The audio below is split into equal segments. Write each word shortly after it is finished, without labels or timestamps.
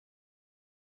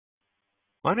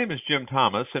My name is Jim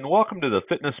Thomas, and welcome to the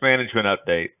Fitness Management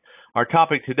Update. Our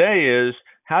topic today is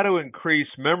how to increase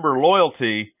member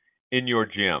loyalty in your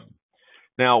gym.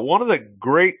 Now, one of the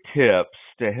great tips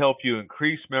to help you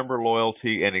increase member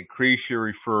loyalty and increase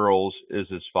your referrals is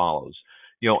as follows.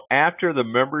 After the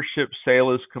membership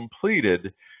sale is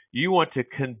completed, you want to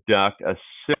conduct a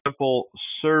simple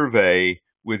survey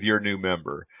with your new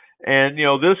member. And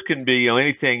this can be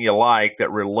anything you like that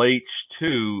relates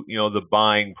to the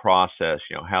buying process.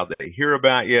 How they hear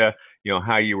about you.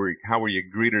 How were you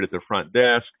greeted at the front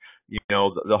desk.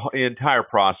 The entire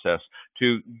process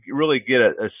to really get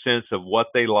a sense of what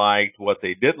they liked, what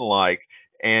they didn't like,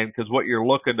 and because what you're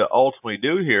looking to ultimately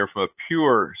do here from a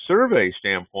pure survey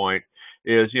standpoint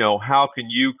is how can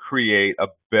you create a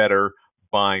better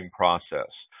buying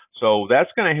process. So that's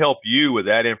going to help you with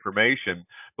that information.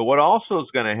 But what also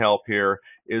is going to help here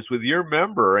is with your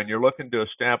member, and you're looking to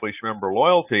establish member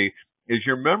loyalty, is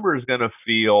your member is going to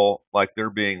feel like they're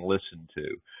being listened to.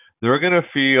 They're going to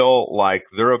feel like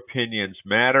their opinions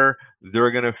matter.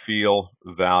 They're going to feel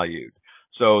valued.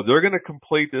 So they're going to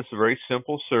complete this very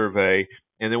simple survey.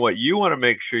 And then what you want to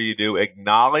make sure you do,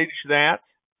 acknowledge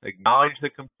the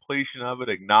completion of it,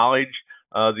 acknowledge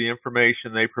the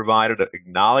information they provided,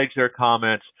 acknowledge their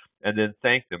comments, and then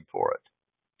thank them for it.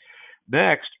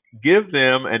 Next, give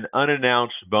them an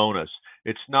unannounced bonus.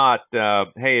 It's not,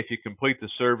 hey, if you complete the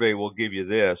survey, we'll give you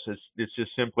this. It's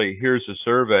just simply, here's the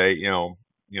survey,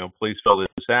 please fill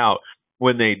this out.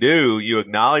 When they do, you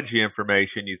acknowledge the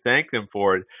information, you thank them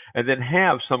for it, and then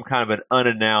have some kind of an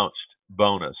unannounced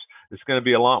bonus. It's going to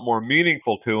be a lot more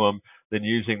meaningful to them than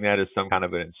using that as some kind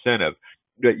of an incentive.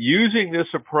 But using this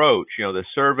approach, the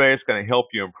survey is going to help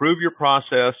you improve your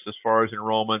process as far as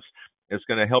enrollments. It's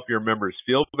going to help your members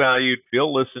feel valued,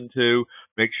 feel listened to.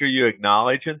 Make sure you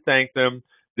acknowledge and thank them,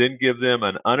 then give them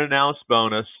an unannounced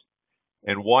bonus,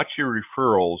 and watch your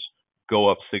referrals go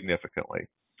up significantly.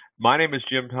 My name is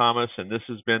Jim Thomas, and this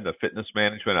has been the Fitness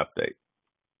Management Update.